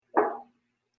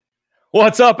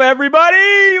What's up,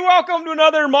 everybody? Welcome to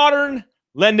another Modern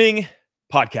Lending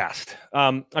podcast.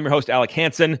 I'm your host, Alec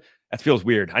Hansen. That feels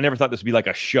weird. I never thought this would be like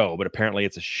a show, but apparently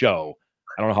it's a show.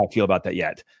 I don't know how I feel about that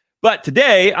yet. But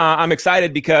today, I'm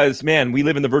excited because, man, we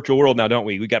live in the virtual world now, don't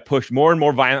we? We got pushed more and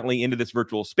more violently into this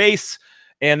virtual space,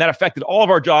 and that affected all of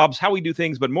our jobs, how we do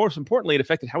things, but most importantly, it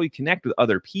affected how we connect with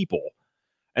other people.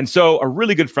 And so a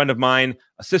really good friend of mine,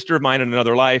 a sister of mine in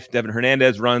another life, Devin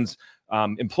Hernandez, runs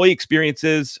employee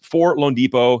experiences for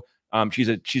loanDepot. She's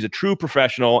a true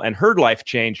professional, and her life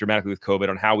changed dramatically with COVID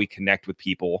on how we connect with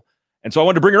people. And so I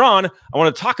wanted to bring her on. I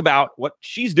want to talk about what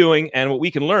she's doing and what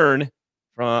we can learn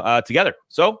from together.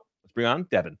 So let's bring on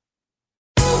Devin.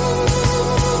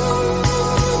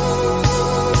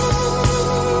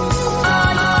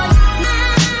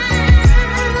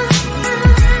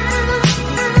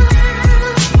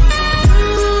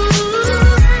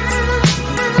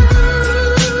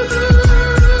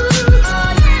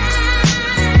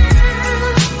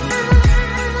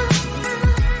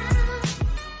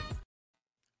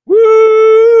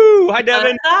 Hi,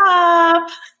 Devin. What's up?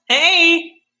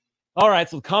 Hey. All right,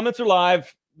 so the comments are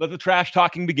live. Let the trash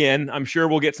talking begin. I'm sure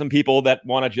we'll get some people that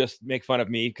want to just make fun of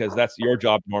me because that's your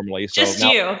job normally. So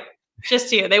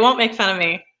Just you. They won't make fun of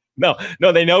me. No,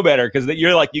 they know better because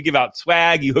you're like, you give out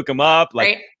swag, you hook them up, like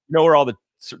right? You know where all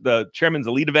the chairman's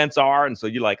elite events are, and so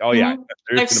you're like, oh yeah.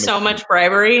 There's so much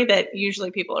bribery that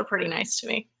usually people are pretty nice to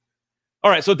me. All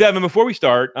right, so Devin, before we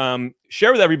start,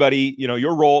 share with everybody,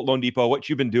 your role at loanDepot, what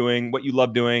you've been doing, what you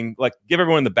love doing. Like, give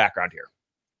everyone the background here.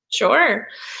 Sure.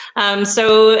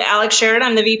 So Alex shared,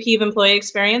 I'm the VP of Employee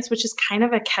Experience, which is kind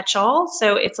of a catch-all.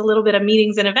 So it's a little bit of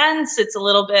meetings and events. It's a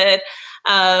little bit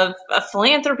of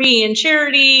philanthropy and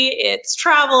charity. It's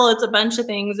travel. It's a bunch of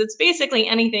things. It's basically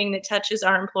anything that touches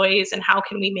our employees and how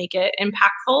can we make it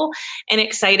impactful and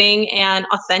exciting and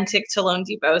authentic to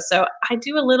loanDepot. So I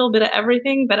do a little bit of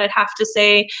everything, but I'd have to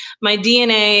say my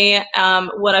DNA,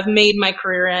 what I've made my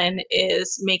career in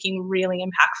is making really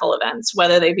impactful events,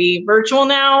 whether they be virtual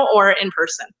now or in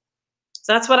person.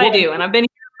 So that's what I do. And I've been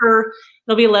here for,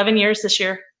 it'll be 11 years this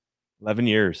year. 11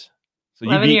 years. So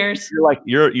 11 years.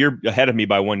 You're ahead of me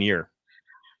by 1 year.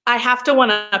 I have to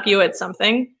one-up you at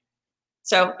something.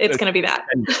 So it's going to be that.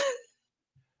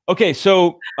 Okay.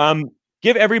 So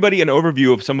give everybody an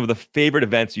overview of some of the favorite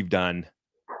events you've done.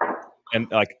 And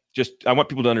I want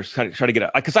people to understand, try to get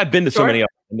it, because I've been to so many of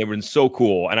them and they've been so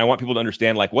cool. And I want people to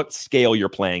understand what scale you're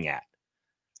playing at.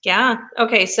 Yeah.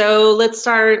 Okay. So let's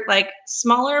start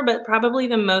smaller, but probably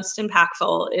the most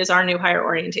impactful is our new hire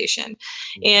orientation.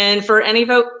 And for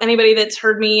anybody that's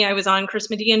heard me, I was on Chris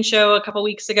Median show a couple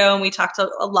weeks ago, and we talked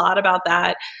a lot about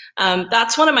that.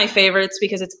 That's one of my favorites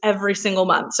because it's every single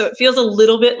month. So it feels a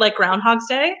little bit like Groundhog's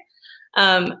Day.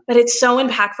 But it's so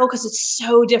impactful because it's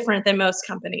so different than most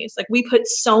companies. We put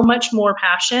so much more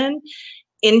passion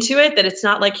into it that it's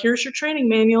not like, here's your training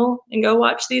manual and go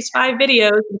watch these 5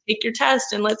 videos and take your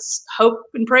test and let's hope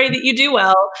and pray that you do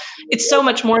well. It's so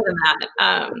much more than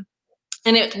that.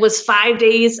 And it was 5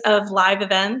 days of live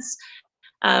events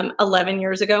 11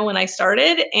 years ago when I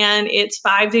started, and it's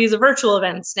 5 days of virtual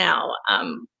events now.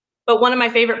 But one of my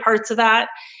favorite parts of that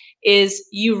is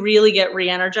you really get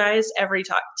re-energized every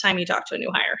time you talk to a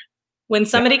new hire. When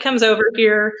somebody comes over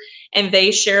here and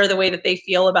they share the way that they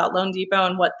feel about loanDepot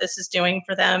and what this is doing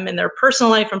for them in their personal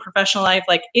life and professional life,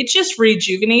 it just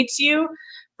rejuvenates you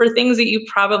for things that you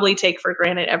probably take for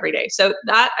granted every day. So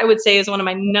that, I would say, is one of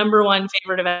my number one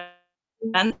favorite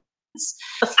events.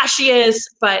 The flashiest,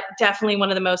 but definitely one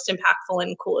of the most impactful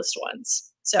and coolest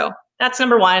ones. So that's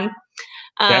number one.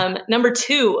 Number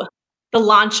 2, the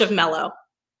launch of Mello.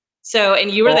 So,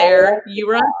 and you were there, you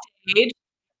were on stage.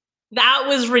 That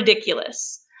was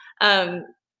ridiculous.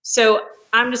 So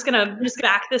I'm just gonna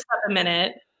back this up a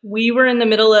minute. We were in the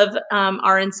middle of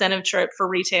our incentive trip for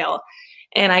retail,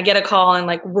 and I get a call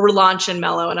and we're launching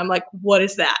Mello, and I'm like, what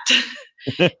is that?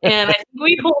 And I think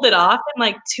we pulled it off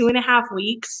in 2.5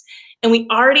 weeks, and we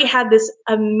already had this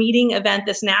meeting event,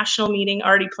 this national meeting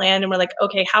already planned, and we're like,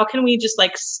 okay, how can we just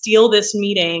steal this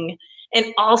meeting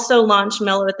and also launch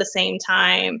Mello at the same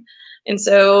time? And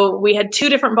so we had 2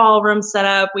 different ballrooms set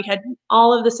up. We had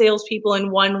all of the salespeople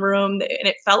in one room, and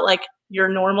it felt like your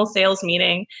normal sales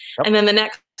meeting. Yep. And then the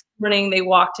next morning, they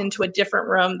walked into a different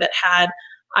room that had,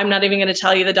 I'm not even going to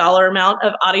tell you the dollar amount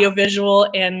of audiovisual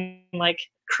and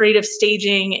creative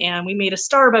staging. And we made a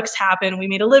Starbucks happen. We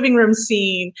made a living room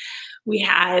scene. We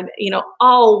had,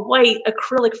 all white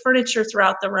acrylic furniture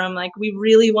throughout the room. We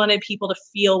really wanted people to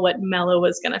feel what Mello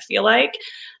was going to feel like.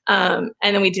 And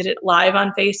then we did it live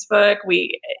on Facebook.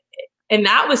 And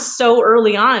that was so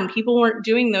early on. People weren't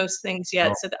doing those things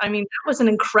yet. So, I mean, that was an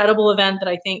incredible event that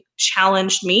I think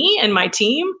challenged me and my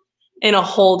team in a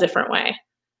whole different way.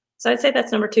 So I'd say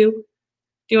that's number 2. Do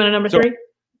you want a number 3?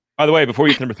 By the way, before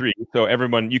you get to number 3, so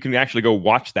everyone, you can actually go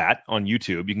watch that on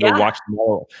YouTube. You can go watch them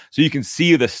all. So you can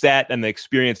see the set and the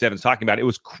experience Devin's talking about. It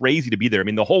was crazy to be there. I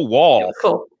mean, the whole wall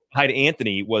behind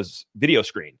Anthony was video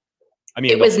screen. I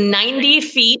mean, it was 90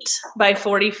 feet by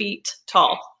 40 feet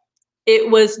tall. It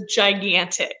was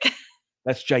gigantic.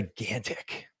 That's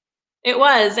gigantic. It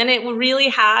was. And it really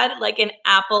had like an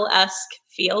Apple-esque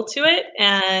feel to it.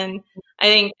 And I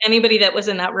think anybody that was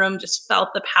in that room just felt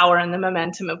the power and the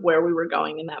momentum of where we were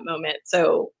going in that moment.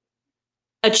 So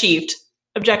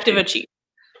objective achieved.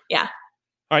 Yeah.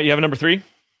 All right. You have a number 3?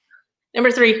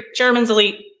 Number 3, Chairman's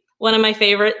Elite. One of my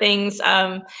favorite things.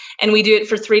 And we do it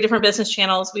for 3 different business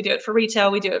channels. We do it for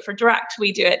retail. We do it for direct.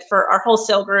 We do it for our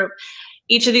wholesale group.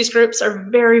 Each of these groups are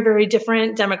very, very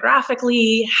different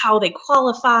demographically, how they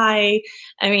qualify.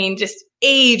 I mean, just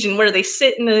age and where they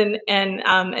sit in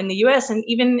the U.S. and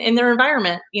even in their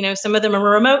environment. You know, some of them are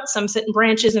remote, some sit in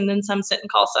branches, and then some sit in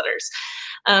call centers.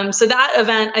 So that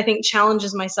event, I think,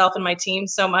 challenges myself and my team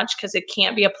so much because it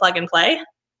can't be a plug and play.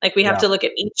 Like we have to look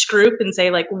at each group and say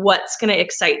like, what's going to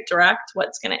excite direct,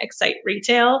 what's going to excite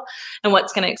retail, and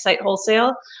what's going to excite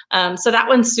wholesale. So that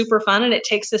one's super fun, and it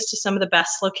takes us to some of the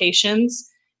best locations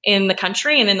in the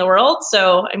country and in the world.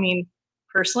 So, I mean,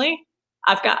 personally,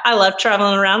 I love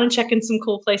traveling around and checking some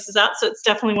cool places out. So it's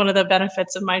definitely one of the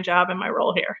benefits of my job and my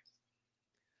role here.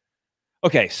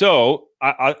 Okay, so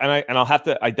I'll have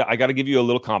to. I got to give you a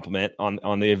little compliment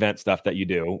on the event stuff that you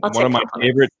do. One of my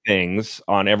favorite things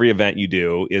on every event you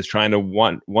do is trying to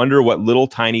wonder what little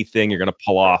tiny thing you're going to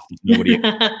pull off.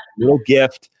 Little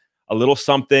gift, a little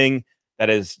something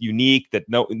that is unique that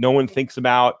no one thinks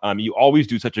about. You always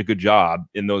do such a good job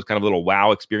in those kind of little wow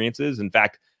experiences. In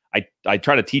fact, I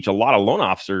try to teach a lot of loan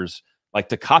officers like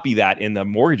to copy that in the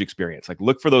mortgage experience. Like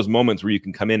look for those moments where you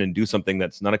can come in and do something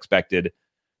that's unexpected,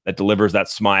 that delivers that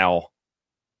smile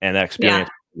and that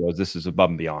experience. This is above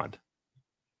and beyond.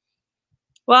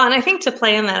 Well, and I think to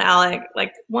play in that, Alec,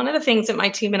 like one of the things that my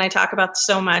team and I talk about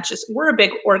so much is we're a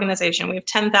big organization. We have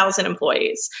 10,000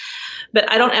 employees,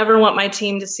 but I don't ever want my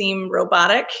team to seem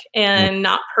robotic and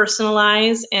not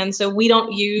personalized. And so we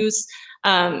don't use,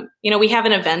 we have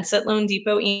an events at Loan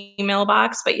Depot email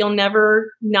box, but you'll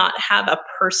never not have a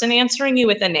person answering you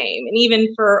with a name. And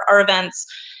even for our events,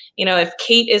 you know, if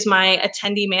Kate is my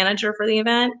attendee manager for the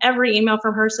event, every email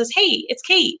from her says, hey, it's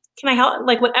Kate. Can I help?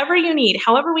 Like whatever you need,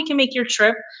 however we can make your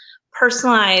trip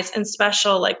personalized and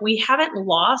special. Like we haven't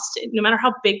lost, no matter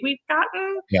how big we've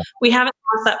gotten, we haven't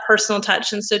lost that personal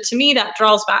touch. And so to me, that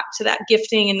draws back to that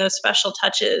gifting and those special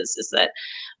touches is that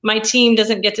my team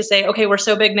doesn't get to say, okay, we're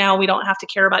so big now, we don't have to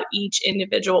care about each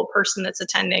individual person that's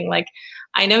attending. Like,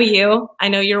 I know you, I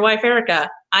know your wife, Erica,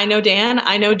 I know Dan,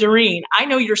 I know Doreen, I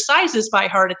know your sizes by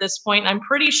heart at this point. I'm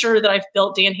pretty sure that I've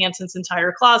built Dan Hansen's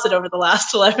entire closet over the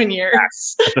last 11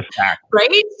 years. That's a fact.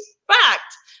 Right?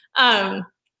 Fact.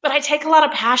 But I take a lot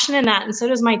of passion in that, and so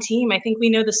does my team. I think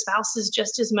we know the spouses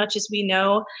just as much as we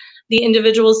know the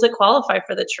individuals that qualify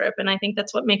for the trip, and I think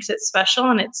that's what makes it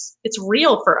special, and it's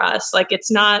real for us. Like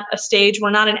it's not a stage. We're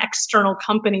not an external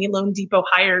company Loan Depot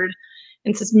hired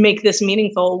and to make this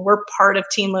meaningful. We're part of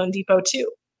Team Loan Depot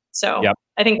too. So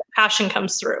I think passion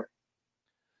comes through.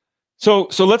 So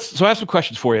I have some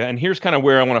questions for you, and here's kind of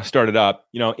where I want to start it up.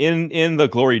 You know, in the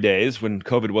glory days when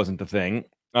COVID wasn't the thing.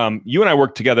 You and I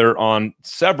worked together on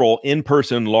several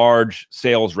in-person large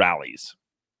sales rallies.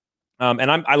 And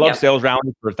I love sales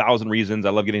rallies for 1,000 reasons.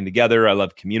 I love getting together. I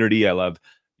love community. I love,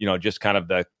 just kind of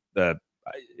the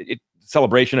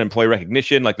celebration and employee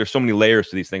recognition. Like there's so many layers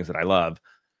to these things that I love.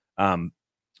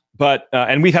 But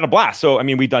we've had a blast. So, I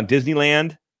mean, we've done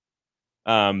Disneyland.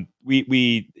 They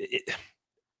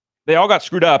all got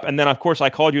screwed up. And then of course I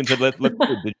called you and said, let's do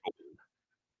digital.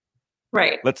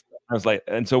 Right. I was like,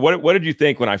 and so what did you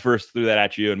think when I first threw that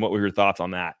at you, and what were your thoughts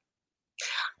on that?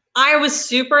 I was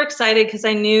super excited because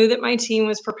I knew that my team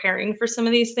was preparing for some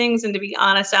of these things. And to be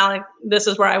honest, Alec, this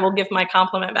is where I will give my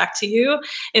compliment back to you.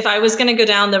 If I was going to go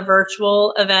down the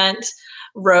virtual event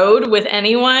road with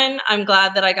anyone, I'm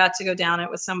glad that I got to go down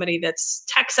it with somebody that's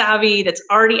tech savvy, that's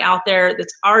already out there,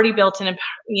 that's already built in a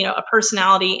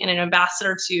personality and an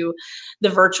ambassador to the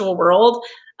virtual world.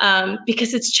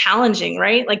 Because it's challenging,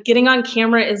 right? Like getting on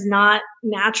camera is not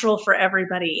natural for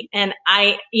everybody. And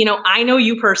I know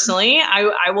you personally,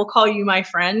 I will call you my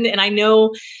friend. And I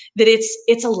know that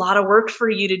it's a lot of work for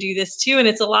you to do this too. And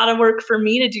it's a lot of work for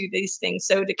me to do these things.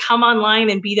 So to come online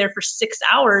and be there for 6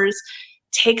 hours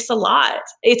takes a lot.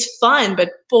 It's fun, but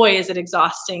boy, is it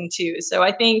exhausting too. So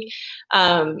I think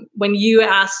when you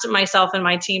asked myself and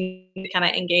my team to kind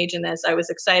of engage in this, I was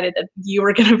excited that you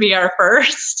were going to be our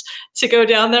first to go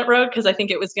down that road because I think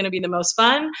it was going to be the most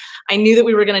fun. I knew that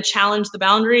we were going to challenge the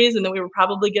boundaries and that we were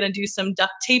probably going to do some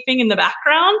duct taping in the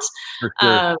background. For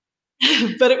sure.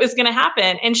 But it was going to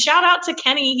happen. And shout out to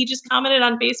Kenny. He just commented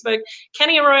on Facebook.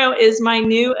 Kenny Arroyo is my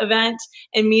new event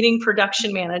and meeting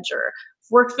production manager.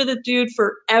 Worked for the dude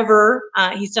forever.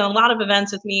 He's done a lot of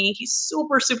events with me. He's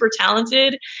super, super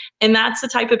talented. And that's the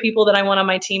type of people that I want on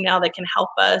my team now that can help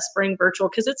us bring virtual,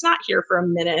 because it's not here for a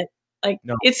minute. Like,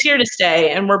 no. It's here to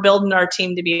stay, and we're building our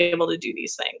team to be able to do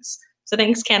these things. So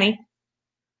thanks, Kenny.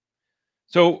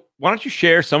 So why don't you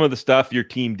share some of the stuff your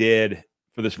team did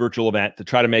for this virtual event to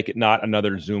try to make it not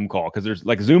another Zoom call? Because there's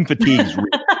like Zoom fatigue,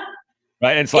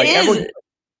 right? And it's like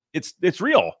it's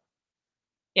real.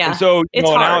 Yeah. And so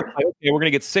now it's like, okay, we're gonna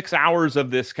get 6 hours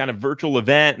of this kind of virtual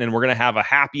event, and we're gonna have a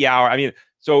happy hour. I mean,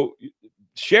 so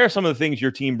share some of the things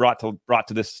your team brought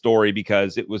to this story,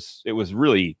 because it was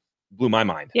really blew my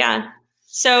mind. Yeah.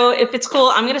 So if it's cool,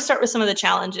 I'm going to start with some of the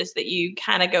challenges that you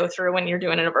kind of go through when you're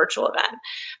doing a virtual event.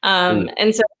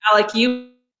 And so, Alec,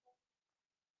 you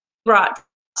brought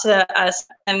to us,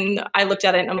 and I looked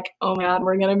at it and I'm like, oh my God,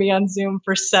 we're going to be on Zoom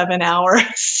for 7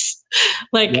 hours.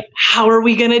 How are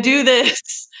we going to do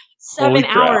this? 7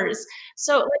 hours.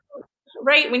 So,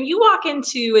 right, when you walk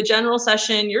into a general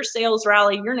session, your sales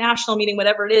rally, your national meeting,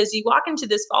 whatever it is, you walk into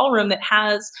this ballroom that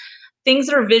has things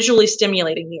that are visually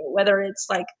stimulating you, whether it's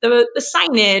like the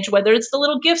signage, whether it's the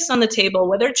little gifts on the table,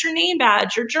 whether it's your name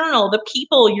badge, your journal, the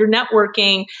people, your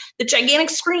networking, the gigantic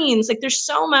screens. Like, there's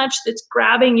so much that's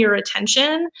grabbing your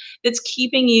attention, that's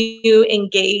keeping you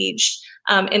engaged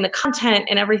in the content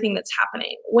and everything that's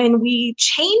happening. When we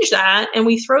change that and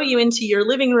we throw you into your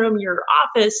living room, your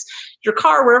office, your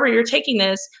car, wherever you're taking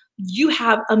this, you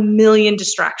have a million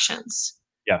distractions.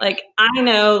 Yeah. Like, I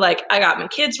know, like, I got my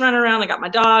kids running around, I got my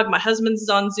dog, my husband's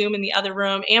on Zoom in the other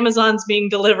room, Amazon's being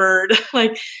delivered.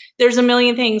 Like, there's a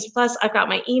million things. Plus, I've got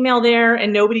my email there,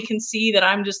 and nobody can see that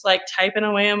I'm just like typing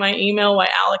away on my email while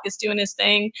Alec is doing his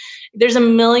thing. There's a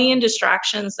million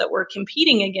distractions that we're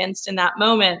competing against in that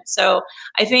moment. So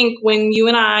I think when you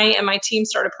and I and my team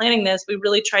started planning this, we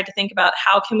really tried to think about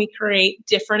how can we create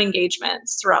different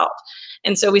engagements throughout.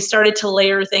 And so we started to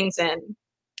layer things in.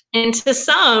 And to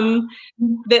some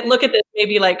that look at this,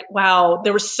 maybe like, wow,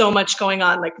 there was so much going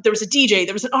on. Like, there was a DJ,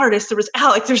 there was an artist, there was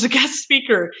Alec, there's a guest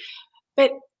speaker.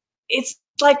 But it's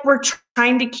like we're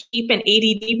trying to keep an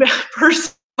ADD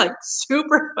person like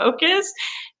super focused.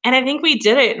 And I think we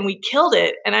did it, and we killed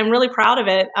it. And I'm really proud of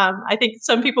it. I think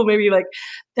some people may be like,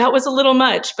 that was a little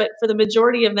much. But for the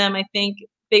majority of them, I think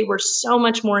they were so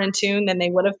much more in tune than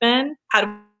they would have been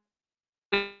had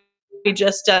we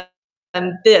just done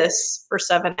this for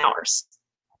 7 hours,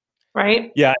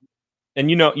 right? Yeah. And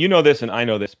you know this, and I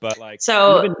know this, but like,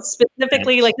 so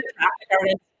specifically like the graphic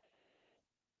artist.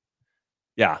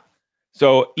 Yeah.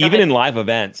 So even in live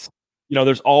events,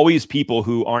 there's always people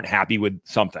who aren't happy with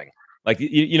something. Like,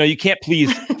 you can't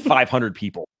please 500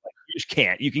 people. Like, you just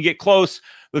can't. You can get close.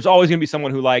 There's always going to be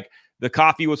someone who, like, the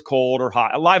coffee was cold or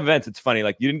hot. At live events, it's funny.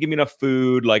 Like, you didn't give me enough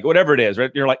food, like whatever it is,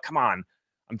 right? You're like, come on,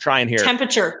 I'm trying here.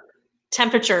 Temperature.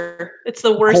 It's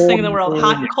the worst thing in the world.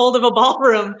 Hot and cold of a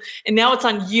ballroom. And now it's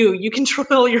on you. You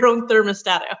control your own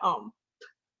thermostat at home.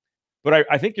 But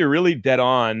I think you're really dead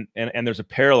on. And there's a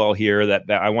parallel here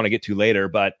that I want to get to later.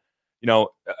 But,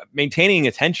 maintaining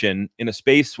attention in a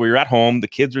space where you're at home, the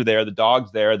kids are there, the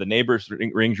dog's there, the neighbors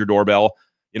rings your doorbell,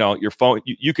 your phone,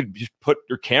 you could just put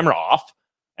your camera off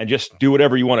and just do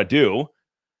whatever you want to do.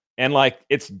 And like,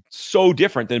 it's so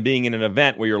different than being in an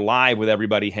event where you're live with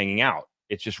everybody hanging out.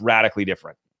 It's just radically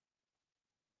different.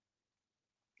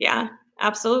 Yeah,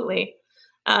 absolutely.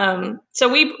 So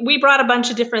we brought a bunch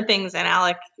of different things in,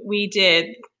 Alec. We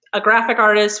did a graphic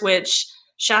artist, which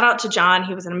shout out to John.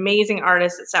 He was an amazing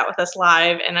artist that sat with us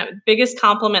live, and the biggest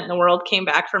compliment in the world came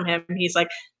back from him. He's like,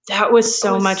 that was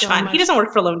so much fun. He doesn't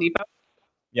work for loanDepot.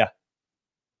 Yeah.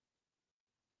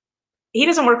 He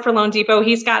doesn't work for loanDepot.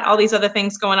 He's got all these other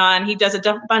things going on. He does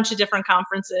a bunch of different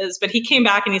conferences, but he came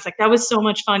back and he's like, that was so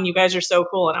much fun. You guys are so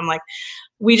cool. And I'm like,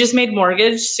 we just made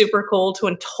mortgage super cool to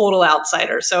a total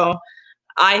outsider. So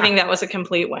I think that was a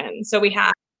complete win. So we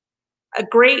had a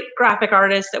great graphic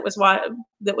artist that was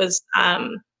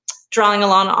drawing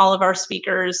along all of our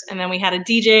speakers. And then we had a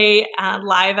DJ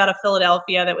live out of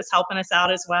Philadelphia that was helping us out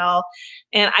as well.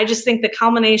 And I just think the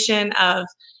culmination of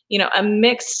a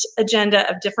mixed agenda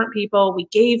of different people. We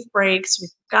gave breaks. We've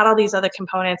got all these other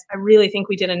components. I really think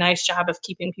we did a nice job of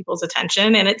keeping people's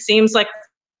attention. And it seems like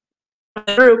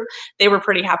the group, they were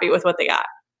pretty happy with what they got.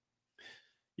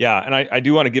 Yeah, and I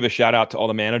do want to give a shout out to all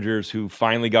the managers who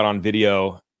finally got on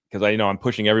video, because I'm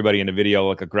pushing everybody into video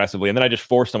like aggressively, and then I just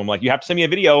forced them. I'm like, you have to send me a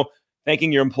video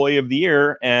thanking your employee of the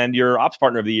year and your ops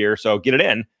partner of the year, so get it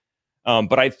in.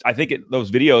 But I think those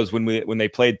videos when they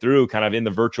played through kind of in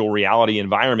the virtual reality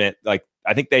environment, like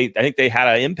I think they had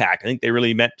an impact. I think they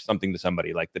really meant something to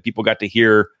somebody. Like the people got to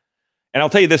hear. And I'll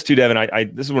tell you this too,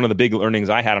 Devin. This is one of the big learnings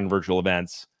I had on virtual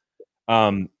events.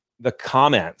 The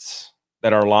comments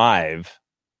that are live,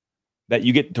 that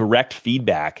you get direct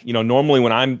feedback. Normally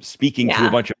when I'm speaking to a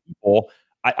bunch of people,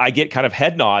 I get kind of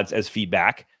head nods as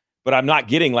feedback, but I'm not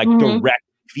getting like direct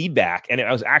feedback. And it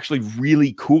was actually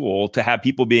really cool to have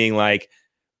people being like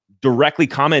directly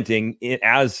commenting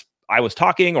as I was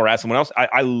talking or as someone else.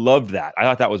 I loved that. I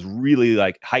thought that was really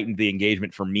like heightened the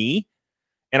engagement for me.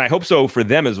 And I hope so for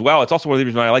them as well. It's also one of the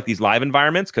reasons why I like these live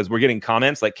environments, because we're getting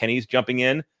comments like Kenny's jumping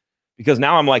in, because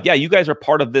now I'm like, yeah, you guys are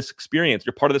part of this experience.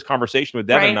 You're part of this conversation with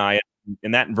Devin and I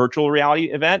in that virtual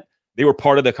reality event. They were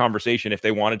part of the conversation if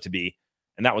they wanted to be.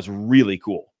 And that was really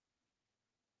cool.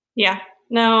 Yeah,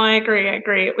 no, I agree.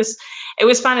 It was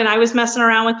fun. And I was messing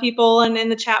around with people and in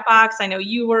the chat box. I know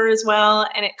you were as well.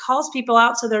 And it calls people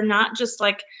out. So they're not just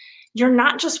like, you're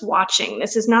not just watching.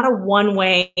 This is not a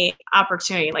one-way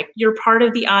opportunity. Like, you're part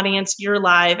of the audience, you're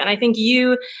live. And I think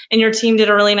you and your team did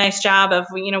a really nice job of,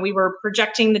 we were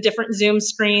projecting the different Zoom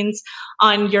screens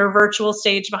on your virtual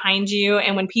stage behind you.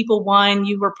 And when people won,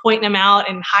 you were pointing them out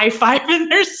and high-fiving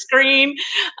their screen.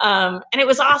 And it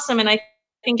was awesome. And I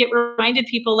think it reminded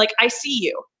people, like, I see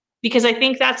you. Because I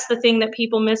think that's the thing that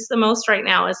people miss the most right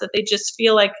now, is that they just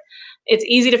feel like it's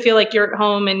easy to feel like you're at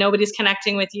home and nobody's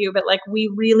connecting with you. But like,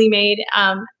 we really made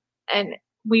a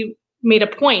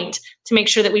point to make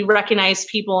sure that we recognize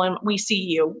people and we see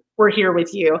you. We're here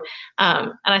with you.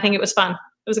 And I think it was fun.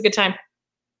 It was a good time.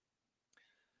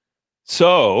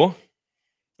 So,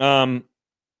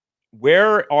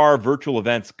 where are virtual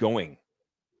events going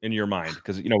in your mind?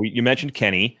 Because, you mentioned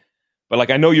Kenny, but like,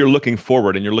 I know you're looking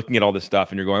forward and you're looking at all this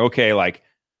stuff and you're going, okay, like,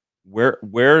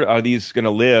 where are these going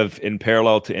to live in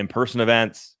parallel to in-person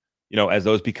events, as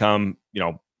those become,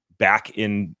 back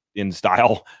in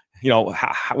style,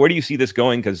 where do you see this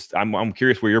going? Because I'm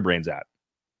curious where your brain's at.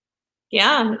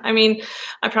 Yeah, I mean,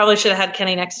 I probably should have had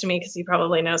Kenny next to me, because he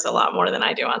probably knows a lot more than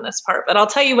I do on this part. But I'll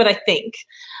tell you what I think.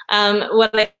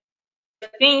 What I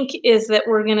think is that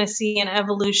we're going to see an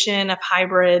evolution of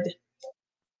hybrid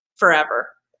forever.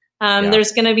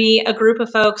 There's going to be a group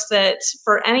of folks that,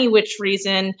 for any which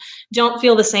reason, don't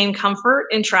feel the same comfort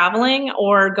in traveling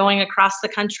or going across the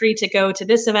country to go to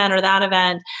this event or that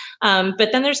event.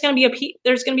 But then there's going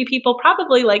to be people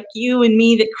probably like you and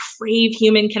me that crave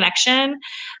human connection.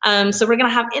 So we're going to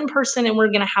have in person, and we're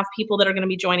going to have people that are going to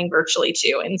be joining virtually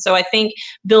too. And so I think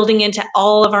building into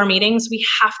all of our meetings, we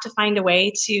have to find a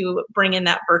way to bring in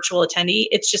that virtual attendee.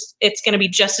 It's going to be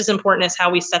just as important as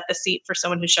how we set the seat for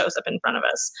someone who shows up in front of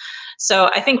us. So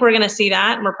I think we're going to see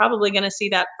that, and we're probably going to see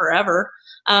that forever.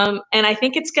 And I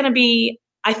think that's going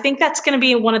to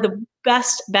be one of the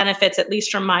best benefits, at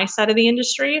least from my side of the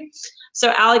industry.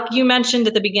 So Alec, you mentioned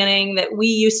at the beginning that we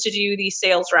used to do these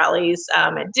sales rallies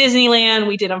at Disneyland.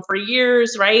 We did them for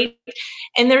years, right?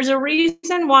 And there's a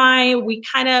reason why we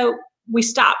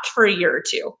stopped for a year or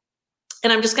two.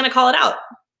 And I'm just going to call it out.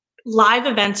 Live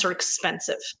events are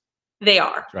expensive. They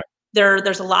are. Right.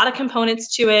 There's a lot of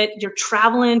components to it. You're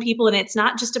traveling people, and it's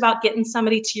not just about getting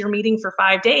somebody to your meeting for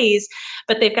 5 days,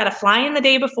 but they've got to fly in the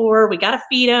day before. We got to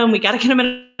feed them. We got to get them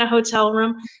in a hotel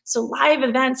room. So live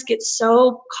events get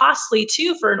so costly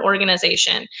too for an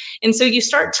organization. And so you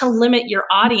start to limit your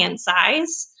audience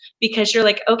size, because you're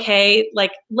like, okay,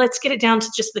 like, let's get it down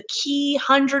to just the key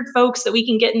 100 folks that we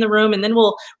can get in the room. And then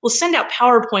we'll send out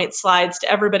PowerPoint slides to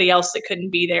everybody else that couldn't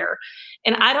be there.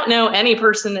 And I don't know any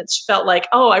person that's felt like,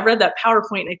 oh, I read that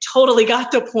PowerPoint and I totally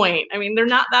got the point. I mean, they're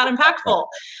not that impactful.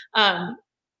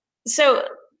 So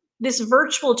this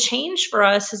virtual change for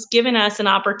us has given us an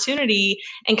opportunity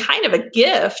and kind of a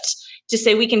gift to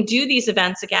say we can do these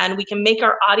events again. We can make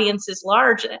our audiences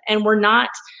large, and we're not,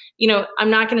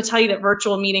 I'm not going to tell you that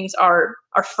virtual meetings are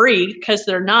free, because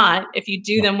they're not. If you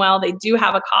do them well, they do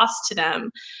have a cost to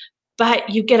them, but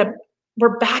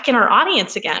we're back in our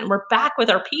audience again. We're back with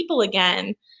our people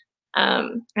again.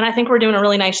 And I think we're doing a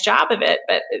really nice job of it.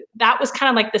 But that was kind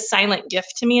of like the silent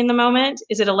gift to me in the moment,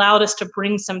 is it allowed us to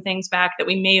bring some things back that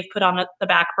we may have put on the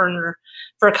back burner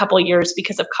for a couple of years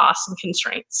because of costs and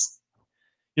constraints.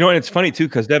 And it's funny too,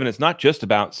 because Devin, it's not just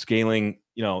about scaling.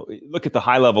 Look at the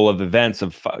high level of events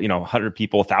of 100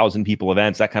 people, 1,000 people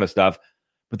events, that kind of stuff.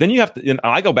 But then you have to.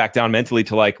 I go back down mentally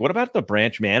to like, what about the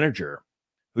branch manager?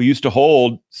 who used to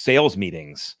hold sales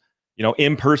meetings,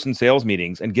 in-person sales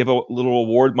meetings, and give a little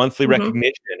award, monthly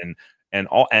recognition, and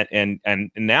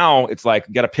now it's like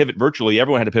you got to pivot virtually.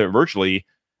 Everyone had to pivot virtually,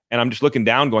 and I'm just looking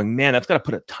down, going, man, that's got to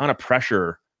put a ton of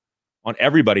pressure on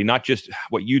everybody, not just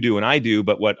what you do and I do,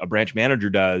 but what a branch manager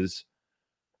does.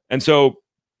 And so,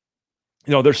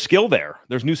 there's skill there.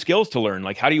 There's new skills to learn.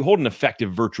 Like, how do you hold an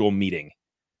effective virtual meeting,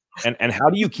 and how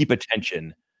do you keep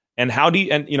attention, and how do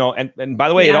you, and by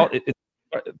the way,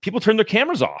 people turn their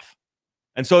cameras off.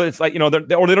 And so it's like, or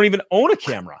they don't even own a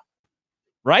camera,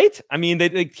 right? I mean,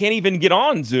 they can't even get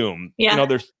on Zoom. Yeah.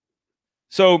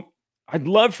 So I'd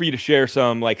love for you to share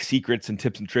some like secrets and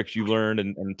tips and tricks you learned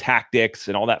and tactics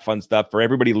and all that fun stuff for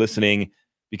everybody listening,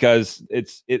 because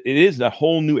it is a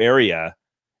whole new area.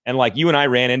 And like you and I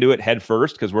ran into it head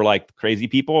first because we're like crazy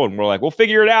people and we're like, we'll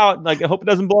figure it out. Like, I hope it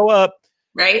doesn't blow up.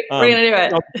 Right. We're going to do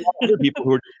it. Other people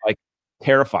who are just like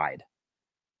terrified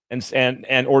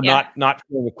or not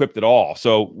feeling equipped at all.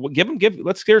 So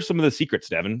let's hear some of the secrets,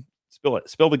 Devin.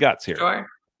 Spill the guts here. Sure.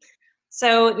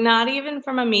 So not even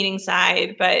from a meeting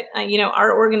side, but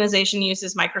our organization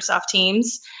uses Microsoft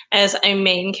Teams as a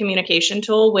main communication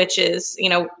tool, which is,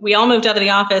 we all moved out of the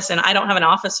office and I don't have an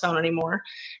office phone anymore.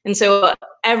 And so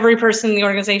every person in the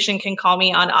organization can call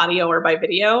me on audio or by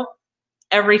video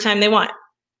every time they want.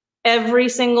 Every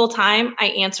single time I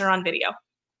answer on video.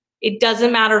 It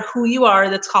doesn't matter who you are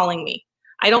that's calling me.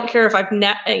 I don't care if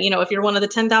if you're one of the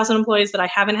 10,000 employees that I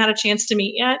haven't had a chance to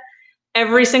meet yet.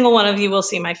 Every single one of you will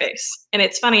see my face. And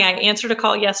it's funny, I answered a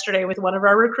call yesterday with one of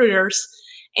our recruiters,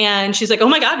 and she's like, oh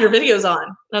my God, your video's on.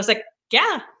 And I was like,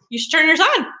 yeah, you should turn yours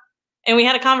on. And we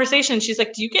had a conversation. She's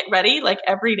like, do you get ready like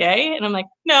every day? And I'm like,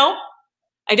 no,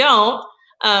 I don't.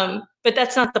 But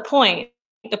that's not the point.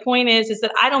 The point is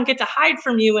that I don't get to hide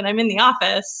from you when I'm in the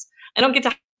office. I don't get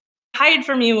to hide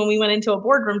from you when we went into a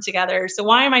boardroom together. So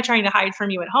why am I trying to hide from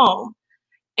you at home?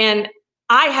 And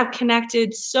I have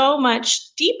connected so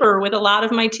much deeper with a lot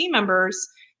of my team members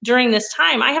during this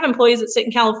time. I have employees that sit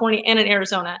in California and in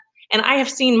Arizona, and I have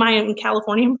seen my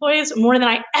California employees more than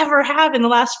I ever have in the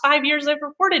last 5 years they've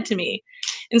reported to me.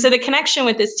 And so the connection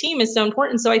with this team is so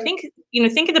important. So I think,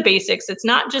 think of the basics. It's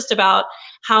not just about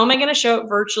how am I going to show up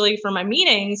virtually for my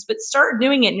meetings, but start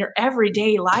doing it in your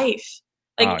everyday life.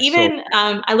 Like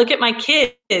I look at my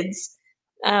kids.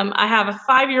 I have a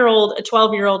 5-year-old, a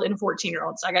 12-year-old, and a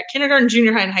 14-year-old. So I got kindergarten,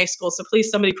 junior high, and high school. So please,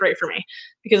 somebody pray for me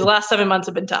because the last 7 months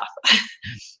have been tough.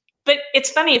 But it's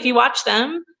funny, if you watch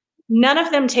them, none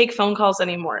of them take phone calls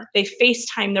anymore. They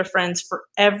FaceTime their friends for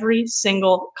every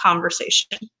single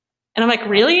conversation. And I'm like,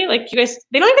 really? Like, you guys,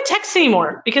 they don't even text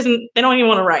anymore because they don't even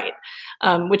want to write,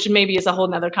 which maybe is a whole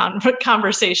nother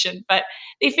conversation. But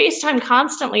they FaceTime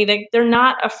constantly. They're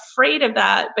not afraid of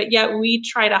that, but yet we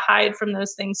try to hide from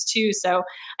those things too. So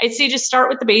I'd say just start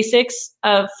with the basics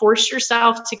of force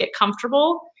yourself to get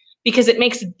comfortable, because it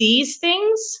makes these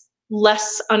things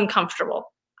less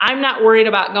uncomfortable. I'm not worried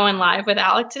about going live with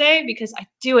Alec today because I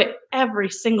do it every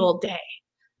single day.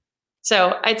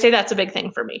 So I'd say that's a big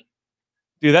thing for me.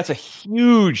 Dude, that's a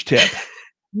huge tip.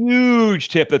 Huge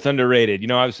tip that's underrated.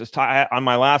 I was just on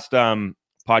my last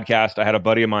podcast, I had a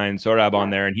buddy of mine, Sorab,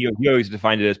 on there, and he always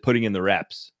defined it as putting in the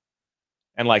reps.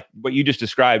 And like what you just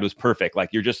described was perfect. Like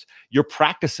you're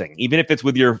practicing, even if it's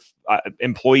with your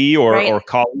employee or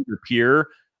colleague or peer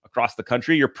across the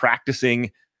country. You're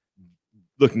practicing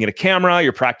looking at a camera.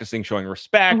 You're practicing showing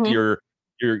respect. Mm-hmm.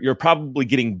 You're probably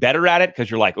getting better at it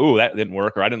because you're like, oh, that didn't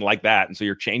work, or I didn't like that, and so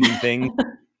you're changing things.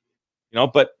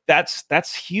 But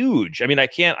that's huge. I mean, I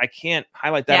can't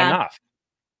highlight that enough.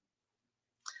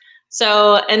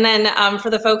 So, and then for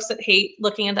the folks that hate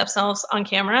looking at themselves on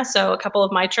camera, so a couple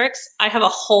of my tricks. I have a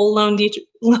whole Loan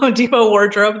Depot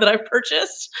wardrobe that I've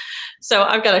purchased. So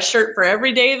I've got a shirt for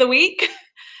every day of the week.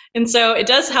 And so it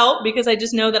does help because I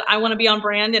just know that I want to be on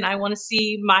brand and I want to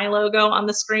see my logo on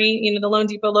the screen, the Loan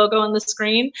Depot logo on the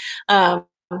screen. I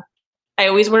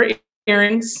always wear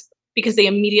earrings because they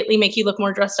immediately make you look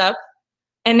more dressed up.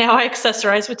 And now I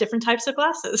accessorize with different types of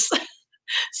glasses.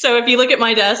 So if you look at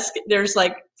my desk, there's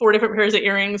like 4 different pairs of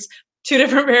earrings, 2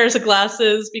 different pairs of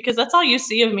glasses, because that's all you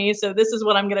see of me. So this is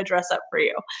what I'm going to dress up for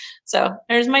you. So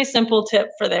there's my simple tip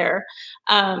for there.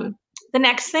 The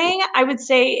next thing I would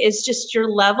say is just your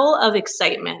level of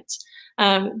excitement.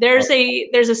 There's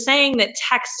a saying that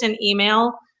text and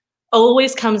email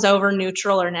always comes over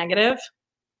neutral or negative.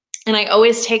 And I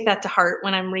always take that to heart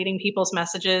when I'm reading people's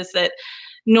messages that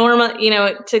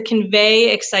to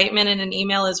convey excitement in an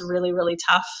email is really, really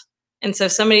tough. And so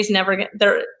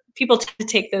people tend to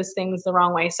take those things the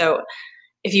wrong way. So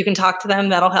if you can talk to them,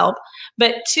 that'll help.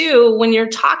 But 2, when you're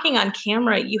talking on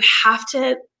camera, you have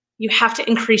to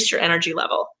increase your energy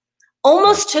level.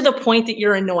 almost to the point that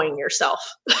you're annoying yourself.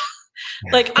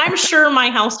 Like, I'm sure my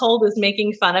household is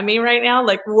making fun of me right now.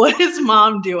 Like, what is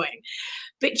mom doing?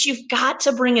 But you've got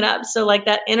to bring it up. So like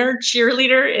that inner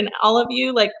cheerleader in all of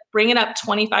you, like bring it up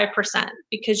 25%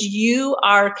 because you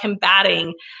are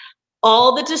combating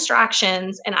all the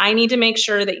distractions. And I need to make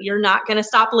sure that you're not going to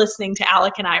stop listening to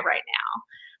Alec and I right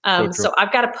now. So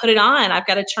I've got to put it on. I've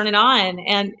got to turn it on.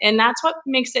 And that's what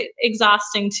makes it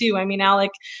exhausting too. I mean,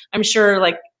 Alec, I'm sure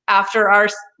like after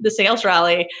the sales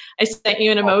rally, I sent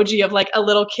you an emoji of like a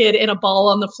little kid in a ball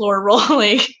on the floor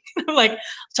rolling. Like,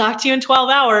 talk to you in 12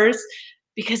 hours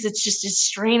because it's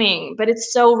straining, but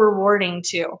it's so rewarding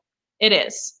too. It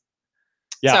is.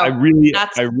 Yeah, so I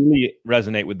really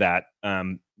resonate with that.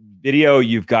 Video,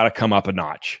 you've got to come up a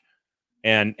notch.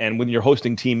 And when you're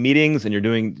hosting team meetings and you're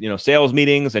doing, sales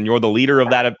meetings and you're the leader of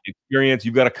that experience,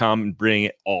 you've got to come and bring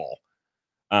it all.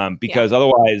 Because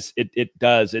otherwise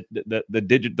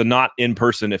the not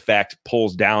in-person effect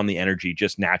pulls down the energy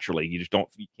just naturally. You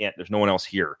can't, there's no one else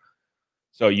here.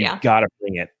 So you've got to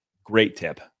bring it. Great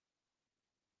tip.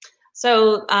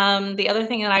 So the other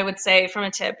thing that I would say from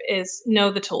a tip is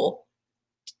know the tool.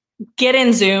 Get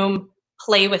in Zoom,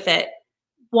 play with it.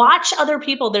 Watch other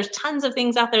people. There's tons of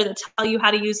things out there that tell you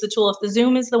how to use the tool. If the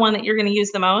Zoom is the one that you're going to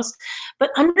use the most, but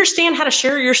understand how to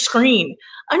share your screen.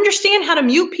 Understand how to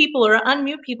mute people or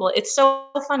unmute people. It's so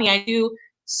funny. I do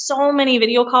so many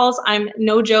video calls. I'm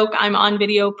no joke. I'm on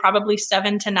video probably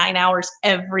 7 to 9 hours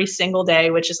every single day,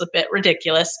 which is a bit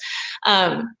ridiculous.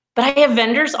 But I have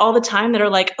vendors all the time that are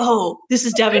like, oh, this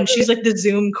is Devin. She's like the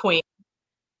Zoom queen.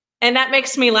 And that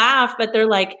makes me laugh, but they're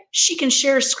like, she can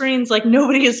share screens like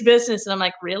nobody's business. And I'm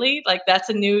like, really? Like, that's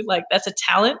a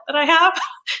talent that I have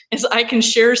is I can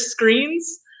share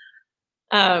screens.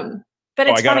 But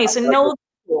it's funny. So no.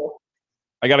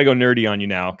 I got to go nerdy on you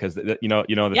now because you know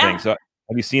the thing. So have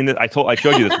you seen this? I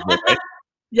showed you this before, right?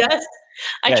 Yes.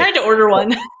 I tried to order one.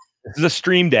 This is a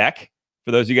Stream Deck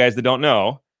for those of you guys that don't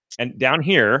know. And down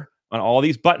here on all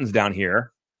these buttons down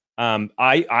here,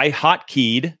 I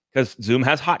hotkeyed because Zoom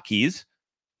has hotkeys,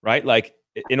 right? Like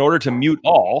in order to mute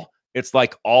all, it's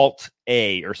like Alt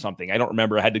A or something. I don't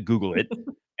remember. I had to Google it.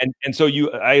 and so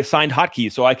I assigned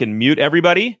hotkeys so I can mute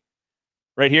everybody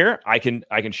right here. I can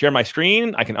share my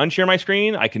screen. I can unshare my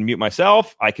screen. I can mute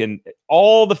myself.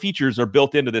 All the features are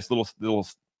built into this little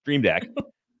Stream Deck.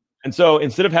 And so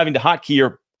instead of having to hotkey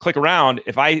or click around,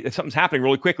 if something's happening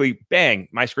really quickly, bang,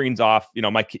 my screen's off.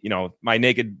 My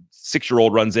naked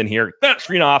 6-year-old runs in here,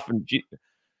 screen off,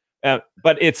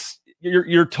 but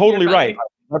you're totally right.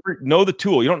 Know the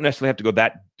tool. You don't necessarily have to go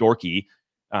that dorky,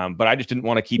 but I just didn't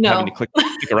want to keep having to click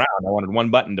around. I wanted one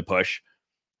button to push,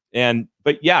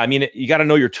 but yeah, I mean, you got to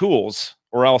know your tools,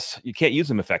 or else you can't use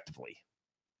them effectively.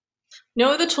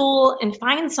 Know the tool and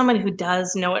find someone who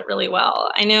does know it really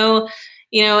well. I know.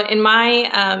 In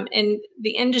my in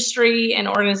the industry and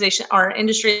organization or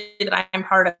industry that I'm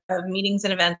part of, meetings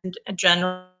and events in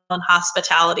general and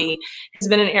hospitality has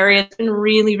been an area that's been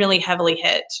really, really heavily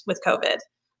hit with COVID.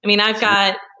 I mean, I've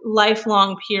got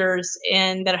lifelong peers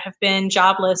that have been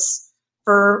jobless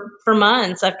for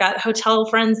months. I've got hotel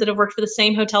friends that have worked for the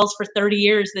same hotels for 30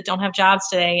 years that don't have jobs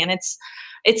today. And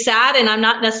it's sad. And I'm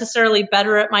not necessarily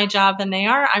better at my job than they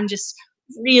are. I'm just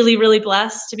really, really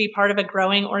blessed to be part of a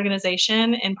growing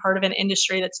organization and part of an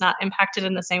industry that's not impacted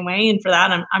in the same way. And for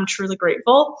that, I'm truly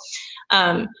grateful.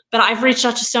 But I've reached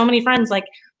out to so many friends like,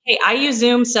 hey, I use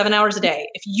Zoom 7 hours a day.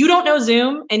 If you don't know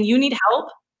Zoom and you need help,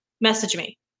 message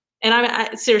me. And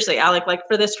I seriously, Alec, like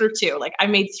for this group too, like I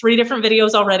made 3 different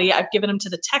videos already. I've given them to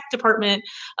the tech department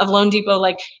of loanDepot.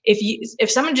 Like if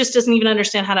someone just doesn't even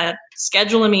understand how to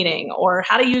schedule a meeting or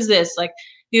how to use this, like,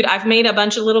 dude, I've made a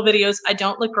bunch of little videos. I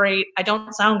don't look great. I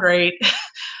don't sound great,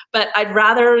 but I'd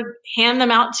rather hand them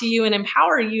out to you and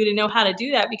empower you to know how to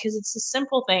do that because it's the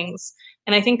simple things.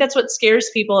 And I think that's what scares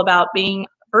people about being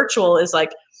virtual is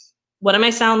like, what am I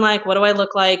sound like? What do I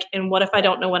look like? And what if I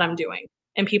don't know what I'm doing?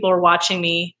 And people are watching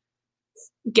me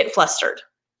get flustered.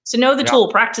 So know the tool,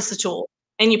 practice the tool.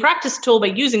 And you practice the tool by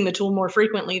using the tool more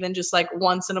frequently than just like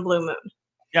once in a blue moon.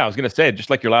 Yeah, I was going to say, just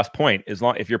like your last point,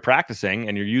 if you're practicing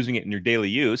and you're using it in your daily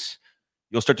use,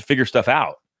 you'll start to figure stuff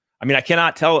out. I mean, I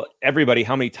cannot tell everybody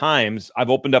how many times I've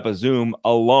opened up a Zoom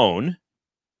alone,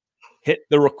 hit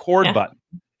the record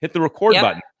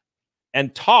button,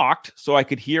 and talked so I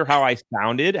could hear how I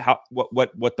sounded,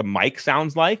 what the mic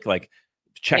sounds like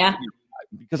check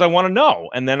because I want to know,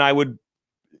 and then I would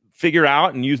figure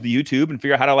out and use the YouTube and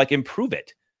figure out how to like improve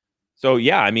it. So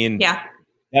yeah, I mean,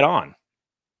 head on.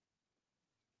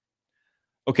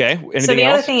 Okay. Anything so the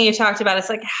else? other thing you talked about is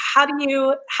like, how do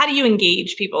you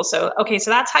engage people? So, okay, so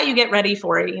that's how you get ready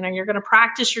for it. You know, you're going to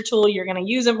practice your tool. You're going to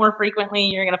use it more frequently.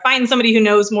 You're going to find somebody who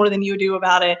knows more than you do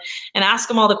about it and ask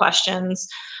them all the questions.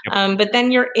 Yep. But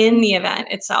then you're in the event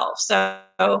itself. So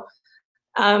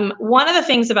one of the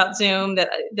things about Zoom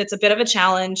that's a bit of a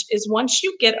challenge is once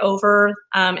you get over,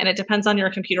 and it depends on your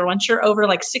computer, once you're over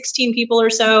like 16 people or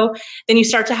so, then you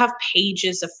start to have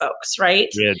pages of folks, right?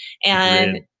 Grid.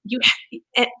 And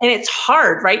and it's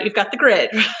hard, right? You've got the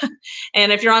grid.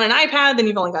 And if you're on an iPad, then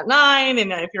you've only got 9.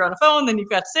 And if you're on a phone, then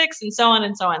you've got 6, and so on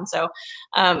and so on. So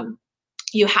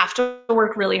you have to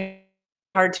work really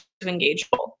hard to engage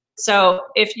people. So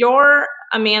if you're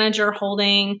a manager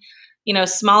holding, you know,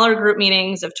 smaller group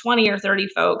meetings of 20 or 30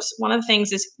 folks, one of the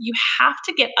things is you have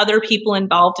to get other people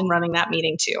involved in running that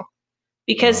meeting too.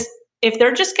 Because if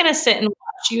they're just going to sit and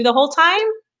watch you the whole time,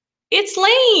 it's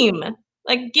lame.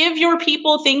 Like, give your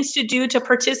people things to do to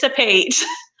participate.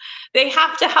 They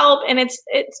have to help, and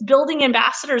it's building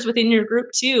ambassadors within your group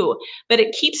too. But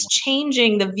it keeps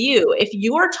changing the view. If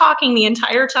you are talking the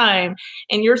entire time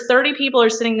and your 30 people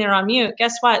are sitting there on mute,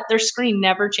 guess what? Their screen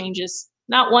never changes.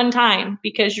 Not one time,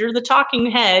 because you're the talking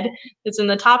head that's in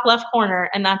the top left corner,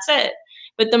 and that's it.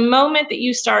 But the moment that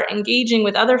you start engaging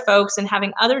with other folks and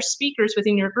having other speakers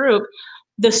within your group,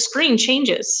 the screen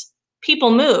changes. People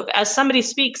move. As somebody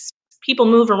speaks, people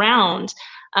move around.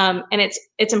 And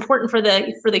it's important for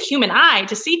the human eye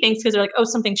to see things, because they're like, oh,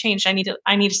 something changed. I need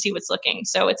to see what's looking.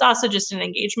 So it's also just an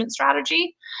engagement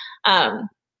strategy.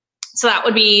 So that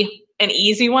would be an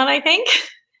easy one, I think.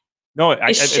 No,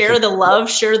 share the love,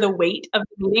 share the weight of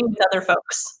the meeting with other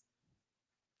folks.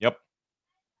 Yep.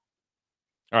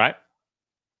 All right.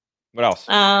 What else?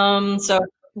 So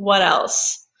what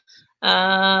else?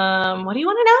 What do you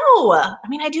want to know? I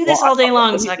mean, I do this all day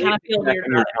long, so I kind of feel weird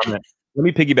about it. Let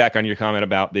me piggyback on your comment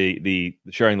about the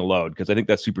sharing the load, because I think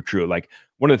that's super true. Like,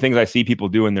 one of the things I see people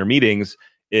do in their meetings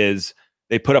is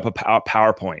they put up a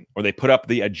PowerPoint, or they put up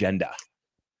the agenda.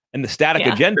 And the static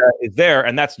agenda is there,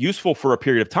 and that's useful for a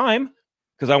period of time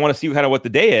because I want to see kind of what the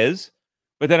day is.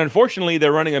 But then, unfortunately,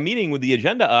 they're running a meeting with the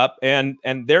agenda up, and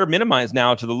they're minimized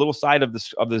now to the little side of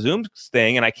the Zoom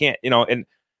thing, and I can't, and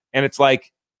it's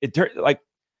like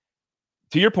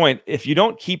to your point, if you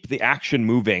don't keep the action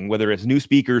moving, whether it's new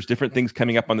speakers, different things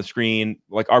coming up on the screen,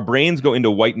 like our brains go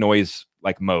into white noise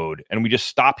like mode, and we just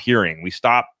stop hearing. We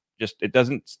stop, it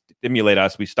doesn't stimulate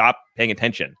us. We stop paying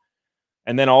attention.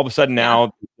 And then all of a sudden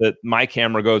now my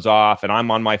camera goes off and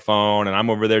I'm on my phone and I'm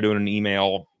over there doing an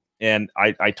email. And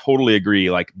I totally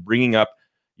agree. Like, bringing up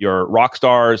your rock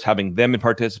stars, having them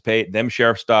participate, them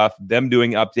share stuff, them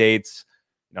doing updates,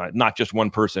 not just one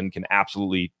person, can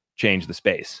absolutely change the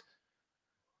space.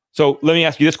 So let me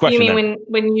ask you this question. You mean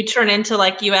when you turn into,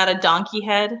 like, you add a donkey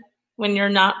head when you're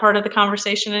not part of the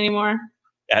conversation anymore?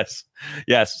 Yes.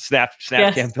 Snap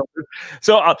cam filter.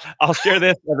 So I'll share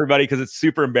this with everybody because it's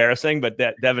super embarrassing, but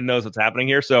Devin knows what's happening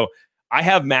here. So I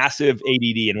have massive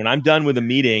ADD, and when I'm done with a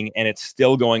meeting and it's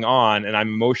still going on and I'm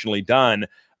emotionally done,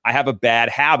 I have a bad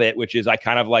habit, which is I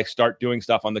kind of like start doing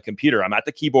stuff on the computer. I'm at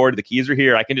the keyboard, the keys are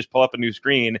here. I can just pull up a new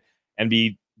screen and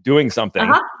be doing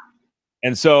something.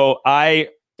 And so I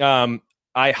hit a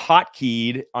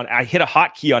hotkey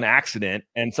on accident,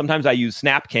 and sometimes I use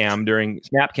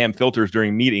Snapcam filters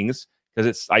during meetings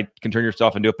because I can turn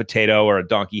yourself into a potato or a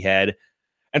donkey head.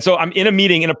 And so I'm in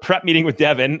a prep meeting with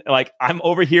Devin, like I'm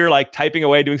over here like typing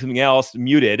away, doing something else,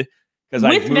 muted because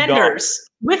with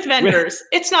vendors.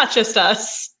 It's not just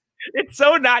us. It's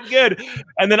so not good.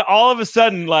 And then all of a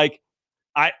sudden, like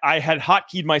I had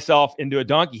hotkeyed myself into a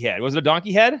donkey head. Was it a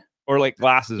donkey head or like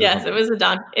glasses? Yes, it was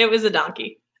a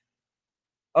donkey.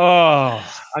 Oh,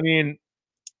 I mean,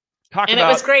 it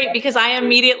was great because I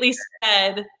immediately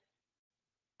said,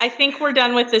 I think we're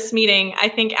done with this meeting. I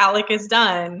think Alec is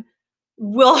done.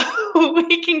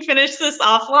 We can finish this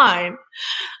offline,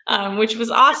 which was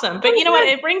awesome. But you know what?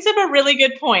 It brings up a really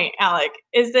good point, Alec,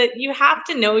 is that you have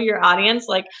to know your audience.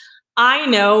 Like, I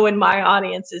know when my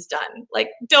audience is done. Like,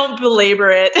 don't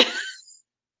belabor it.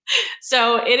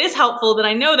 So it is helpful that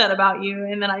I know that about you,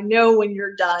 and then I know when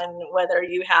you're done, whether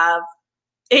you have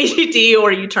ADD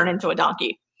or you turn into a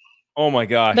donkey. Oh my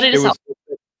gosh. But it is helpful.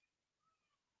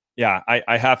 Yeah,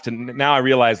 I have to, now I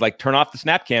realize, like, turn off the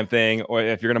Snapcam thing, or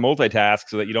if you're going to multitask,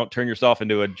 so that you don't turn yourself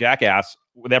into a jackass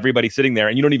with everybody sitting there.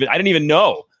 And I didn't even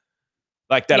know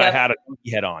like that. I had a donkey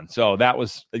head on. So that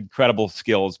was incredible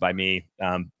skills by me.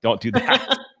 Don't do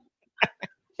that.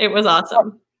 It was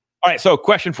awesome. All right. So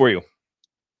question for you.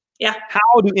 Yeah.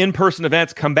 How do in-person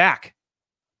events come back?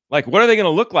 Like, what are they going to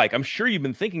look like? I'm sure you've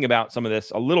been thinking about some of this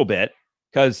a little bit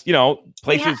because,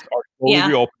 places are slowly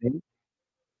reopening.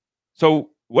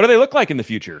 So what do they look like in the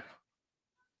future?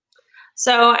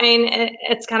 So, I mean,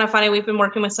 it's kind of funny. We've been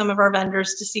working with some of our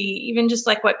vendors to see even just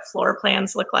like what floor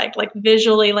plans look like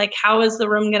visually, like how is the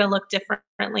room going to look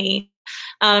differently?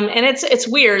 And it's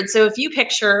weird. So if you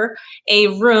picture a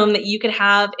room that you could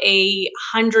have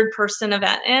 100-person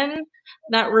event in,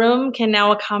 that room can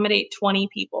now accommodate 20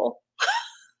 people.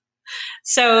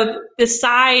 So the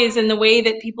size and the way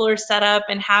that people are set up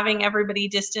and having everybody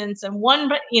distance and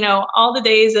all the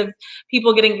days of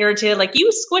people getting irritated, like you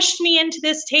squished me into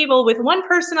this table with one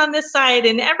person on this side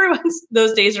and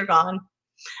those days are gone.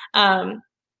 And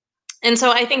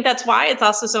so I think that's why it's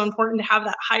also so important to have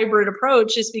that hybrid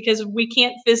approach, is because we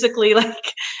can't physically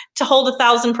to hold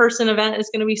 1,000-person event is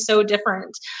going to be so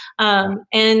different.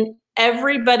 And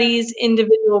everybody's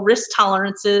individual risk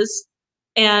tolerances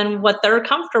and what they're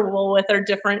comfortable with are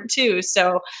different too.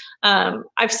 So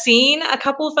I've seen a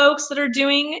couple of folks that are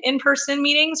doing in-person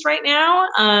meetings right now.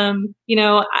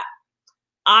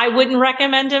 I wouldn't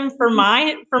recommend them for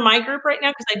my group right now,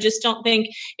 because I just don't think,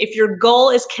 if your goal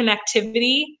is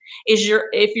connectivity,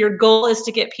 if your goal is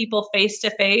to get people face to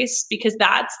face, because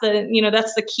that's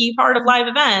the key part of live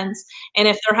events. And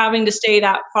if they're having to stay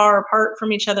that far apart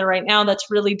from each other right now,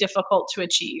 that's really difficult to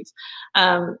achieve.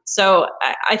 So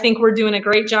I think we're doing a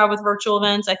great job with virtual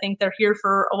events. I think they're here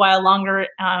for a while longer.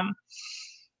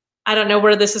 I don't know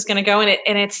where this is going to go, and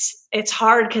it's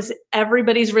hard because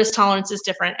everybody's risk tolerance is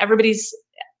different. Everybody's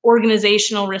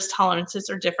organizational risk tolerances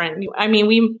are different. I mean,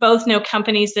 we both know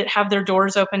companies that have their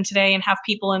doors open today and have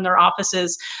people in their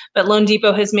offices, but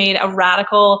Loan-Depot has made a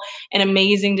radical and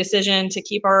amazing decision to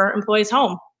keep our employees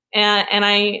home. And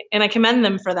I commend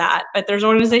them for that, but there's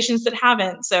organizations that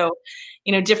haven't. So,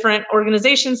 different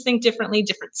organizations think differently,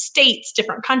 different states,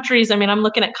 different countries. I mean, I'm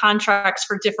looking at contracts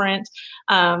for different.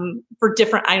 I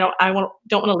don't want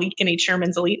to leak any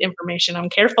Chairman's Elite information. I'm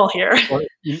careful here. Well,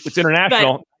 it's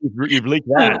international. But you've leaked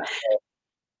that.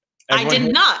 I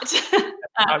did not.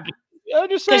 I'm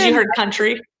just because saying. you heard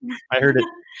country. I heard it.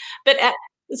 But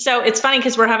so it's funny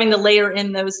because we're having to layer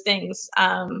in those things.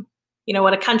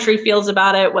 What a country feels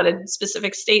about it, what a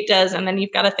specific state does, and then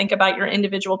you've got to think about your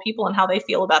individual people and how they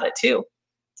feel about it too.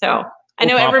 So I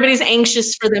know everybody's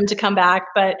anxious for them to come back,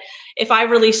 but if I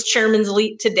released Chairman's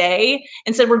Elite today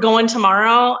and said we're going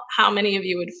tomorrow, how many of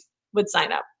you would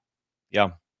sign up?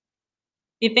 Yeah.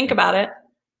 You'd think about it.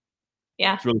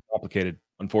 Yeah. It's really complicated,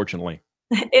 unfortunately.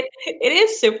 It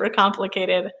is super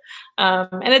complicated.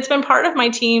 And it's been part of my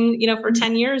team, for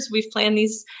 10 years. We've planned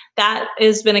these. That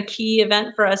has been a key event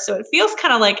for us. So it feels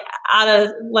kind of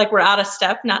like we're out of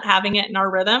step, not having it in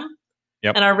our rhythm.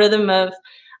 Yep. And our rhythm of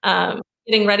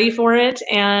getting ready for it.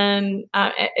 And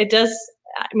it does,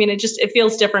 it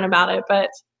feels different about it, but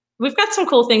we've got some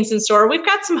cool things in store. We've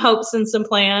got some hopes and some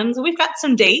plans. We've got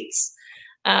some dates.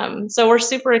 So we're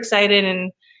super excited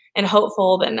and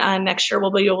hopeful that next year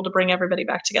we'll be able to bring everybody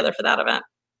back together for that event.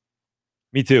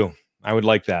 Me too. I would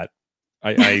like that.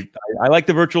 I like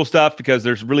the virtual stuff because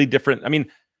there's really different. I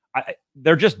mean,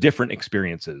 they're just different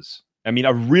experiences. I mean,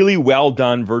 a really well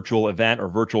done virtual event or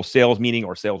virtual sales meeting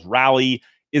or sales rally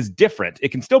is different. It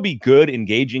can still be good,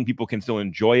 engaging. People can still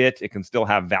enjoy it. It can still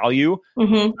have value.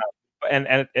 Mm-hmm.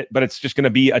 But it's just going to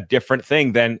be a different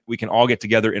thing than we can all get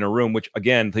together in a room, which,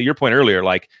 again, to your point earlier,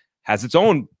 has its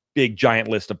own big giant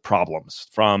list of problems,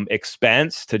 from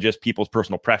expense to just people's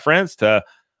personal preference to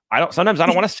sometimes I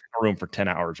don't want to sit in a room for 10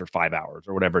 hours or 5 hours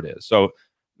or whatever it is. So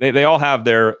they all have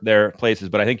their places,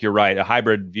 but I think you're right. A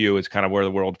hybrid view is kind of where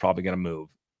the world's probably going to move.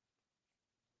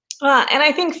 And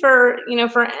I think for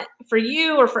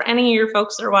you or for any of your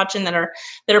folks that are watching that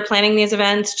are planning these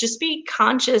events, just be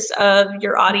conscious of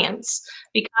your audience.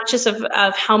 Be conscious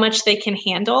of how much they can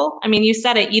handle. I mean, you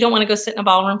said it, you don't want to go sit in a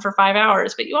ballroom for 5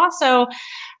 hours, but you also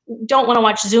don't want to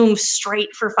watch Zoom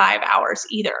straight for 5 hours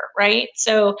either, right?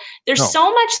 So there's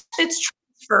so much that's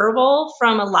transferable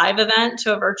from a live event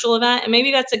to a virtual event. And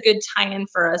maybe that's a good tie-in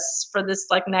for us for this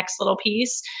next little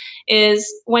piece, is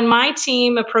when my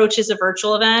team approaches a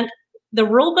virtual event, the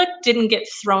rule book didn't get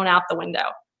thrown out the window.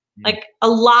 A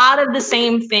lot of the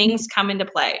same things come into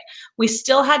play. We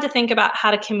still had to think about how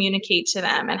to communicate to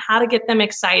them and how to get them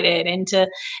excited and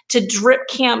to drip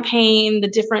campaign the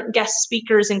different guest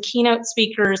speakers and keynote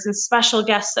speakers and special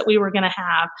guests that we were going to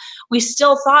have. We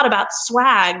still thought about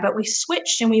swag, but we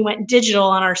switched and we went digital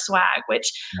on our swag,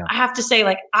 which I have to say,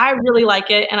 I really like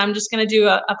it. And I'm just going to do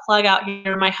a plug out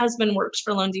here. My husband works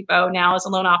for Loan-Depot now as a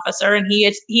loan officer, and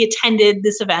he attended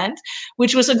this event,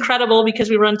 which was incredible because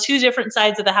we were on two different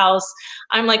sides of the house.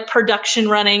 I'm production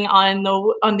running on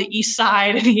the east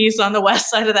side, and he's on the west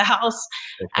side of the house,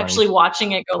 actually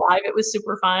watching it go live. It was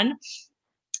super fun.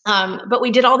 But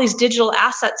we did all these digital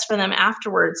assets for them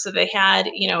afterwards. So they had,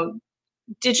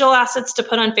 digital assets to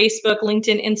put on Facebook,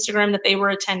 LinkedIn, Instagram that they were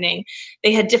attending.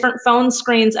 They had different phone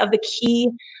screens of the key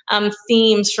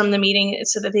themes from the meeting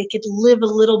so that they could live a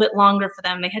little bit longer for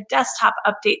them. They had desktop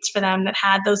updates for them that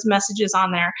had those messages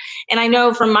on there. And I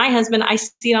know from my husband, I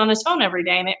see it on his phone every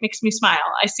day and it makes me smile.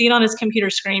 I see it on his computer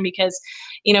screen because,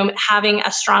 having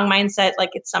a strong mindset,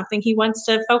 like it's something he wants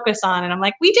to focus on. And I'm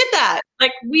like, we did that.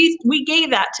 Like we gave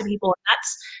that to people. And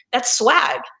that's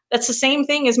swag. That's the same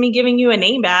thing as me giving you a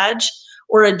name badge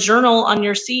or a journal on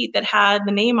your seat that had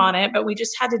the name on it, but we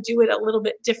just had to do it a little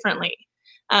bit differently.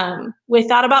 We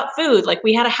thought about food, like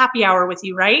we had a happy hour with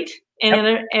you, right? And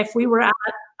yep. If we were at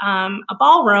a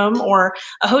ballroom or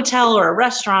a hotel or a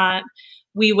restaurant,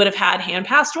 we would have had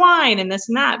hand-passed wine and this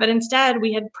and that. But instead,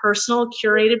 we had personal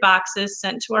curated boxes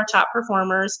sent to our top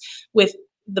performers with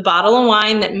the bottle of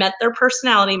wine that met their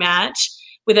personality match,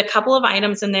 with a couple of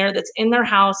items in there that's in their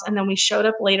house. And then we showed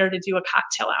up later to do a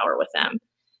cocktail hour with them.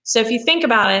 So if you think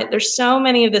about it, there's so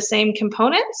many of the same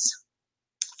components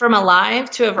from a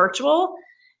live to a virtual.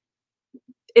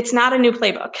 It's not a new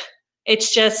playbook.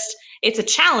 It's a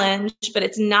challenge, but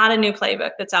it's not a new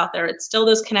playbook that's out there. It's still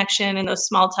those connection and those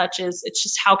small touches. It's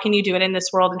just how can you do it in this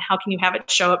world and how can you have it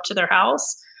show up to their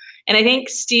house? And I think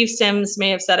Steve Sims may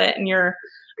have said it in your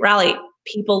rally.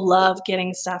 People love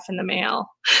getting stuff in the mail.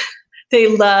 They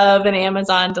love an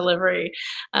Amazon delivery.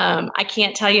 I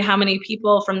can't tell you how many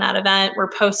people from that event were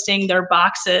posting their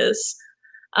boxes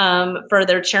for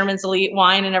their Chairman's Elite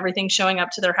wine and everything showing up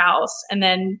to their house. And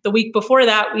then the week before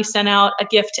that, we sent out a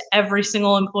gift to every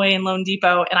single employee in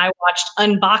loanDepot, and I watched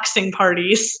unboxing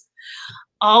parties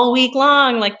all week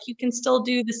long. Like you can still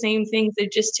do the same things. They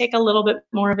just take a little bit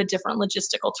more of a different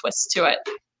logistical twist to it.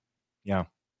 Yeah,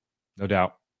 no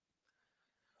doubt.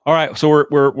 All right, so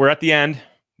we're at the end.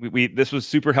 This was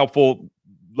super helpful.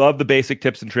 Love the basic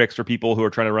tips and tricks for people who are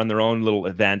trying to run their own little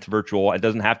event virtual. It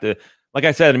doesn't have to, like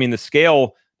I said, the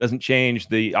scale doesn't change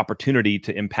the opportunity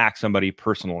to impact somebody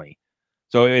personally.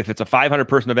 So if it's a 500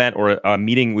 person event or a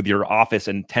meeting with your office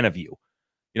and 10 of you,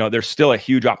 there's still a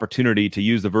huge opportunity to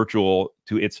use the virtual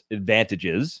to its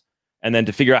advantages, and then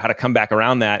to figure out how to come back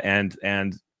around that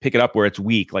and pick it up where it's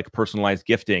weak, like personalized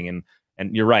gifting.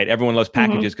 And you're right. Everyone loves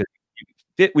packages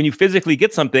because when you physically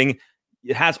get something,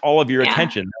 it has all of your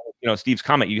attention. Steve's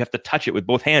comment, you have to touch it with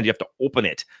both hands. You have to open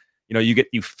it.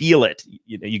 You feel it.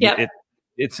 You get it.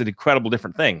 It's an incredible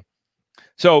different thing.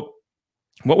 So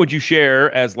what would you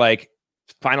share as like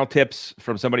final tips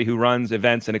from somebody who runs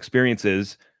events and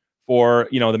experiences for,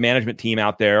 the management team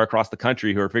out there across the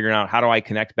country who are figuring out, how do I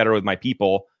connect better with my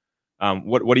people?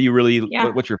 What do you really,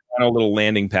 what's your final little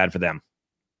landing pad for them?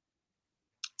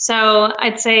 So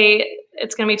I'd say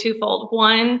it's going to be twofold.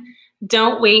 One,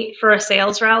 don't wait for a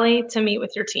sales rally to meet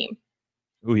with your team.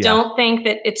 Ooh, yeah. Don't think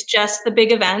that it's just the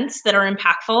big events that are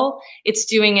impactful. It's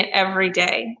doing it every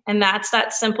day. And that's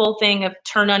that simple thing of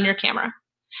turn on your camera.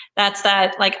 That's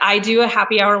that, like I do a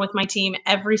happy hour with my team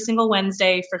every single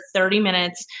Wednesday for 30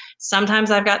 minutes.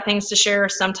 Sometimes I've got things to share,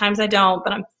 sometimes I don't,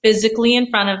 but I'm physically in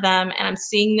front of them and I'm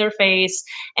seeing their face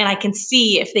and I can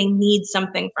see if they need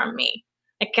something from me.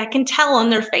 Like I can tell on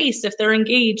their face if they're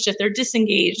engaged, if they're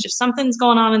disengaged, if something's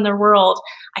going on in their world,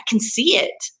 I can see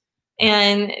it.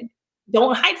 And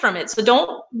don't hide from it. So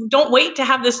don't wait to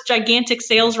have this gigantic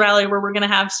sales rally where we're going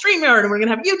to have StreamYard and we're going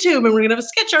to have YouTube and we're going to have a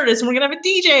sketch artist and we're going to have a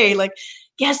DJ. Like,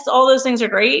 yes, all those things are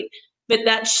great, but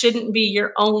that shouldn't be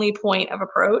your only point of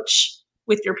approach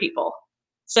with your people.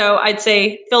 So I'd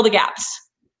say fill the gaps.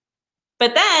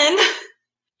 But then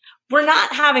we're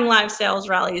not having live sales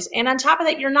rallies. And on top of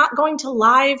that, you're not going to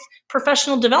live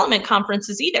professional development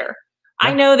conferences either. Yeah.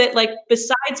 I know that like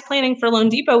besides planning for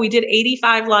loanDepot, we did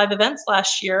 85 live events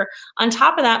last year. On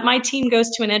top of that, my team goes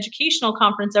to an educational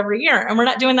conference every year and we're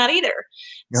not doing that either.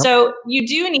 Yep. So you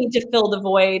do need to fill the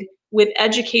void with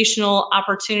educational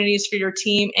opportunities for your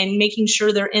team and making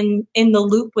sure they're in the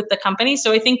loop with the company.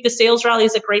 So I think the sales rally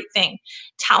is a great thing.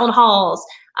 Town halls,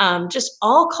 just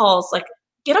all calls, like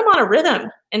get them on a rhythm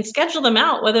and schedule them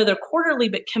out, whether they're quarterly,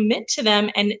 but commit to them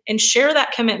and share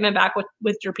that commitment back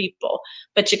with your people.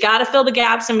 But you got to fill the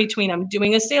gaps in between them.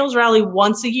 Doing a sales rally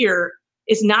once a year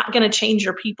is not going to change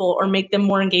your people or make them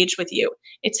more engaged with you.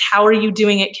 It's how are you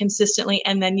doing it consistently?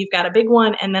 And then you've got a big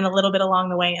one and then a little bit along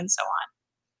the way and so on.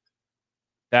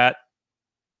 That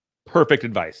perfect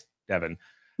advice, Devin.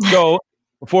 So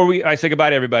before I say goodbye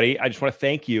to everybody, I just want to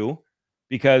thank you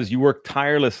because you work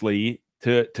tirelessly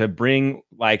to bring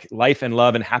like life and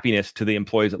love and happiness to the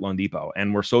employees at loanDepot.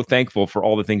 And we're so thankful for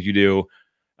all the things you do.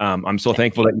 I'm so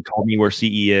thankful that you told me where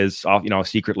CE is,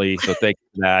 secretly. So thank you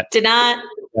for that.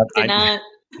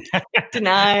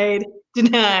 Denied.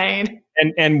 Denied.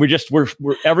 And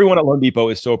we're everyone at Loan Depot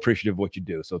is so appreciative of what you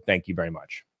do. So thank you very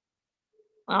much.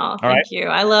 Oh, thank you.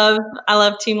 I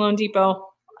love Team Loan Depot.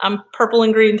 I'm purple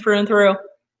and green through and through.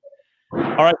 All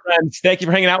right, friends. Thank you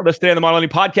for hanging out with us today on the Model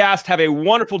Lending Podcast. Have a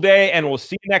wonderful day, and we'll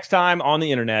see you next time on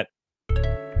the internet.